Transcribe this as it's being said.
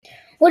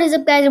What is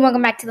up, guys, and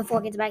welcome back to the Four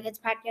Kids by Kids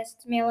podcast.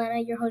 It's me,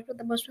 Alana, your host with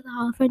the most with the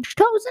Hall of French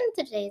toes. And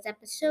in today's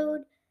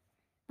episode,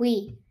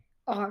 we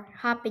are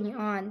hopping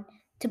on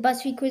to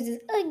BuzzFeed quizzes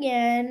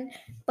again,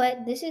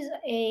 but this is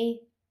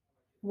a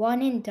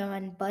one and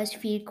done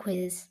BuzzFeed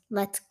quiz.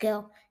 Let's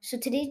go. So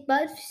today's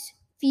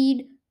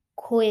BuzzFeed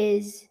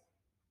quiz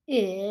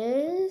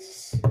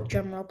is,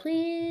 drumroll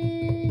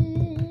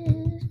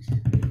please,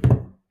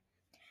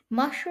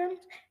 mushrooms,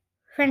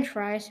 French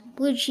fries,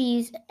 blue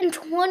cheese, and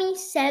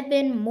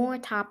 27 more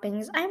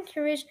toppings. I'm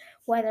curious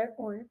whether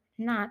or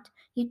not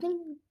you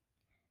think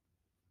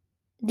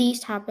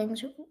these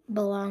toppings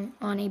belong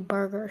on a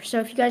burger. So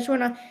if you guys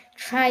want to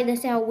try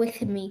this out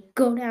with me,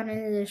 go down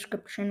in the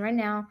description right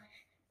now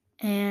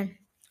and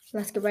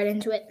let's get right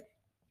into it.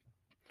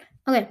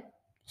 Okay,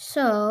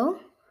 so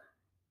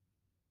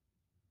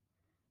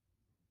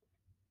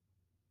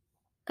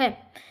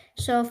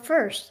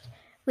first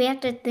we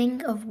have to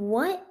think of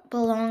what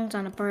belongs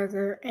on a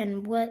burger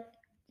and what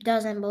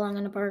doesn't belong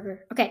on a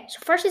burger. Okay, so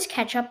first is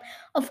ketchup.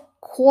 Of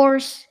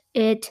course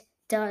it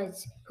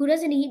does. Who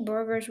doesn't eat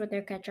burgers with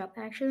their ketchup?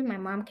 Actually, my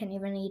mom can't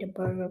even eat a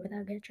burger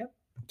without ketchup.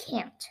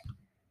 Can't.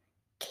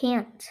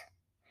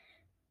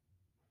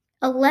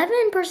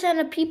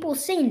 11% of people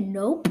say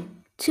nope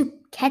to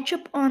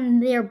ketchup on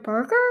their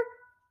burger?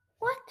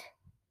 What?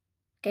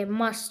 Okay,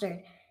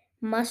 mustard.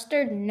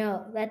 Mustard,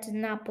 no. That does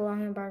not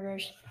belong in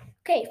burgers.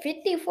 Okay,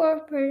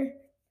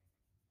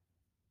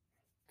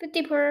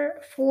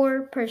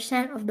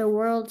 54% of the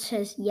world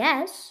says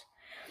yes,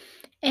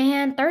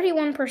 and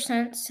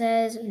 31%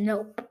 says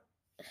nope.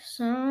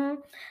 So, I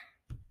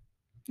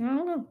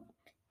don't know.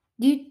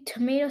 Do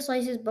tomato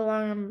slices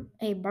belong on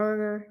a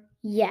burger?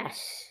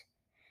 Yes.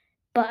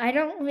 But I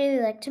don't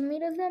really like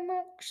tomatoes that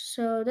much,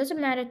 so it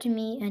doesn't matter to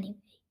me anyway.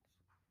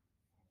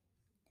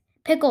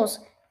 Pickles.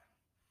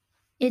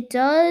 It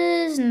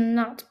does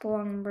not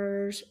belong in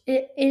burgers.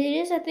 It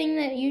is a thing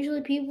that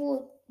usually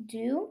people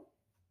do,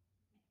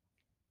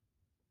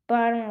 but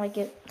I don't like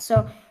it.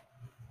 So,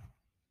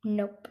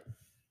 nope.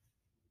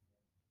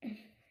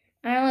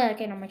 I only like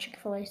it on my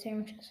Chick-fil-A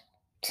sandwiches.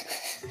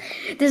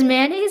 Does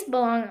mayonnaise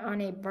belong on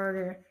a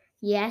burger?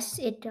 Yes,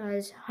 it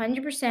does.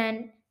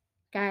 100%.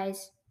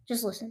 Guys,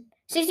 just listen.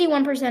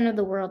 61% of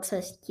the world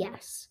says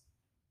yes.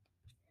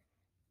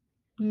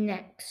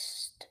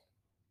 Next.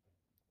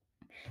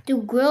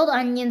 Do grilled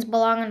onions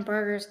belong on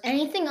burgers?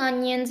 Anything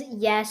onions,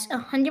 yes.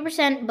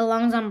 100%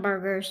 belongs on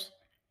burgers.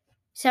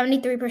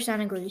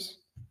 73% agrees.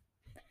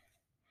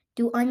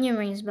 Do onion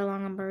rings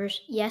belong on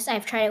burgers? Yes,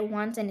 I've tried it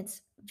once and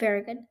it's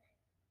very good.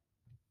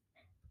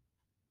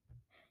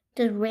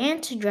 Does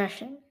ranch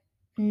dressing?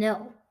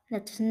 No,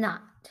 that does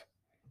not.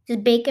 Does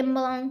bacon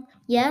belong?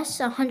 Yes,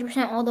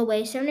 100% all the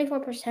way.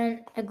 74%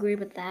 agree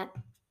with that.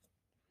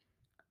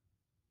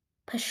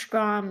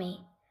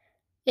 Pastrami.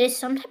 It is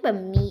some type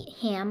of meat,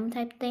 ham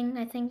type thing,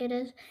 I think it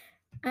is.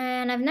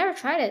 And I've never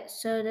tried it,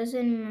 so it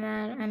doesn't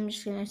matter. I'm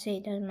just going to say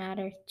it doesn't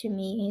matter to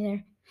me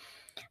either.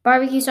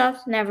 Barbecue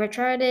sauce, never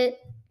tried it.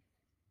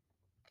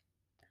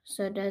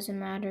 So it doesn't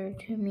matter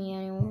to me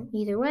anymore,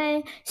 either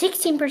way.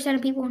 16%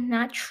 of people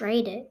not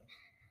tried it.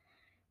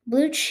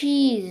 Blue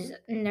cheese,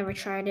 never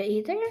tried it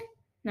either.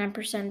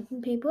 9%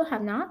 of people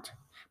have not.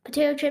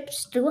 Potato chips,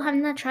 still have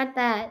not tried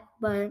that,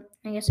 but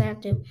I guess I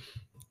have to.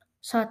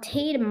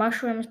 Sauteed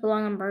mushrooms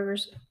belong on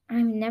burgers.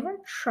 I've never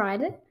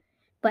tried it,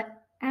 but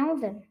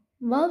Alvin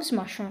loves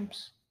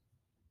mushrooms.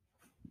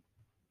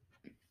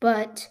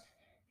 But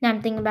now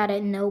I'm thinking about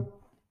it,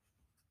 nope.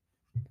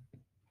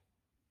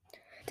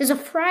 Does a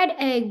fried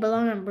egg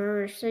belong on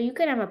burgers? So you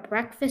could have a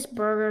breakfast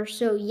burger.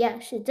 So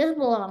yes, it does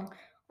belong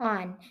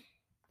on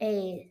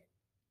a,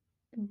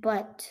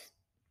 but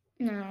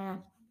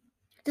no.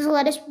 Does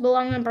lettuce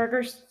belong on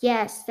burgers?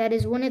 Yes, that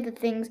is one of the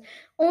things.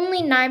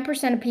 Only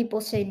 9% of people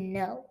say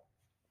no.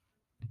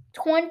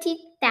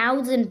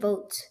 20,000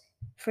 votes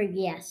for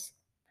yes.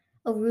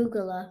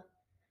 Arugula.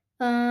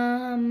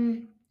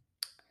 Never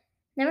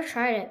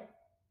tried it.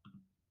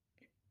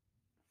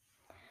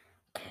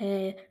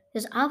 Okay.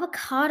 Does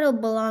avocado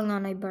belong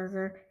on a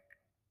burger?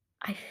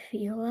 I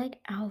feel like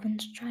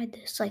Alvin's tried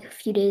this like a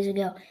few days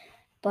ago.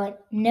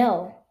 But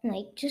no.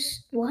 Like,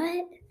 just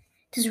what?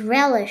 Does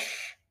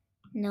relish?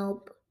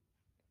 Nope.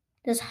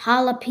 Does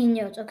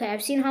jalapenos? Okay,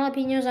 I've seen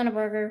jalapenos on a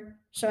burger,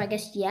 so I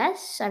guess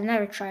yes. I've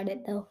never tried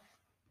it though.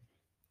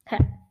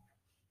 Okay.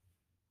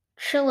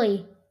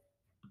 Chili.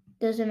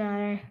 Doesn't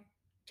matter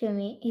to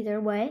me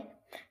either way.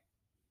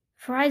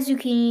 Fried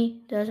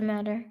zucchini. Doesn't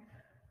matter.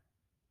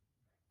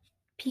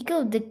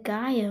 Pico de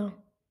gallo.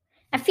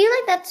 I feel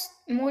like that's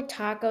more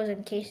tacos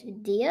and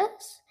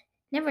quesadillas.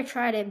 Never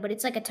tried it, but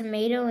it's like a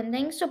tomato and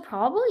things, so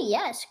probably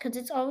yes, because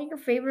it's all your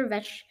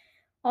favorite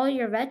all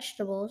your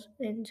vegetables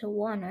into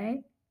one,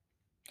 right?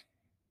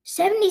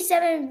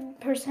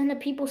 77% of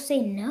people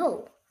say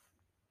no.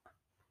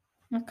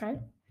 Okay,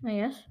 I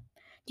guess.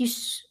 Do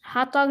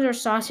hot dogs or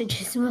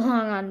sausages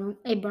belong on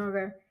a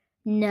burger?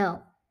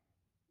 No.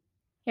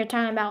 You're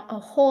talking about a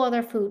whole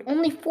other food.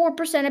 Only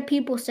 4% of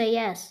people say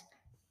yes.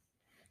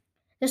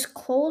 Does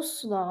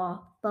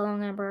coleslaw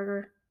belong on a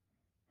burger?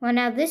 Well,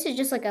 now this is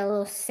just like a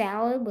little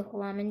salad with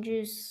lemon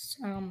juice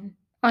on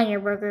your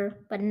burger,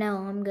 but no,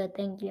 I'm good,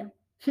 thank you.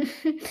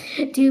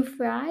 Do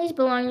fries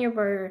belong in your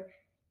burger?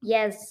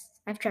 Yes,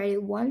 I've tried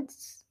it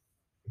once.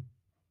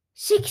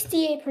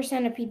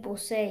 68% of people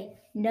say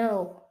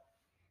no.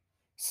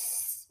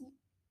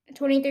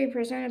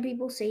 23% of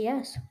people say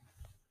yes.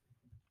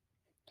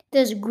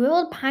 Does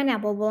grilled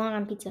pineapple belong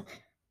on pizza?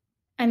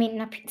 I mean,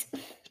 not pizza,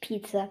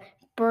 pizza,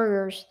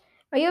 burgers.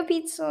 Are you a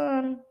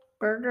pizza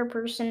burger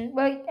person?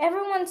 Well,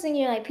 everyone's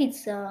thinking like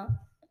pizza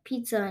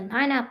and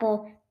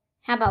pineapple.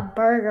 How about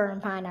burger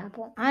and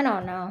pineapple? I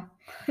don't know.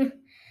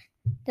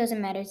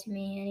 Doesn't matter to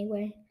me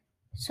anyway.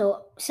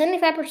 So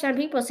 75% of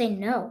people say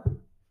no.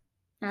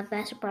 Not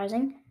that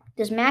surprising.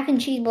 Does mac and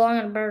cheese belong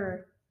on a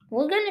burger?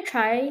 We're gonna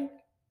try.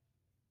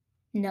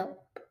 No.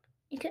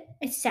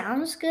 It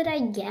sounds good, I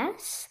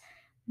guess,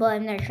 but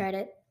I've never tried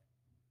it.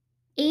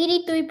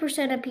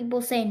 83% of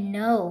people say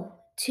no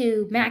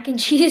to mac and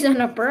cheese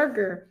on a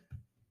burger.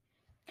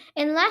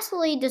 And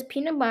lastly, does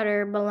peanut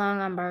butter belong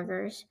on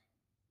burgers?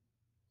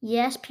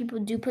 Yes, people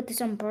do put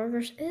this on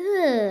burgers.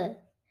 Ugh.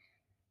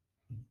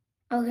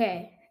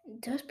 Okay,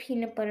 does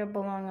peanut butter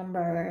belong on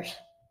burgers?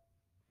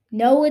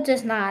 No, it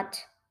does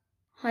not.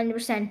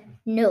 100%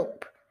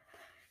 nope.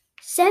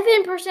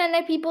 7%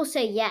 of people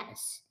say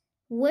yes.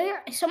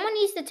 Where someone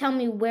needs to tell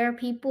me where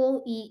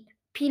people eat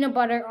peanut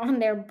butter on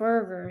their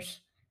burgers.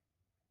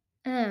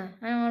 I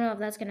don't know if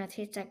that's gonna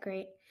taste that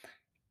great.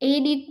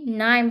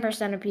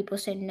 89% of people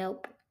say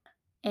nope,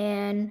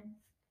 and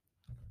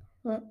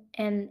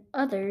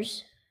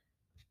others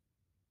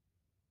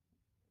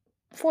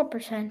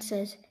 4%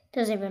 says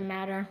doesn't even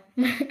matter.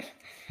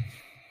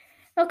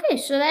 Okay,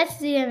 so that's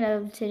the end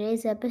of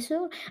today's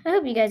episode. I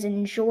hope you guys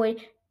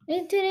enjoyed.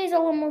 Today's a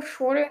little more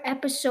shorter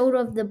episode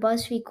of the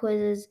BuzzFeed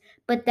quizzes,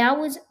 but that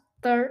was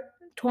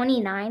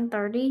 29,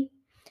 30.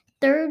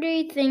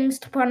 30 things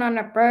to put on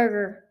a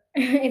burger.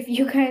 If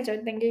you guys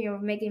are thinking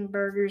of making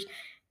burgers,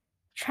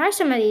 try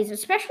some of these,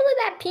 especially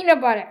that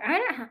peanut butter. I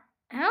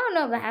don't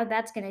know how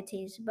that's gonna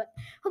taste, but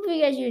hope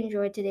you guys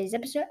enjoyed today's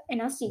episode,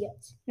 and I'll see you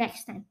guys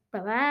next time. Bye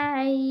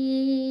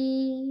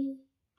bye.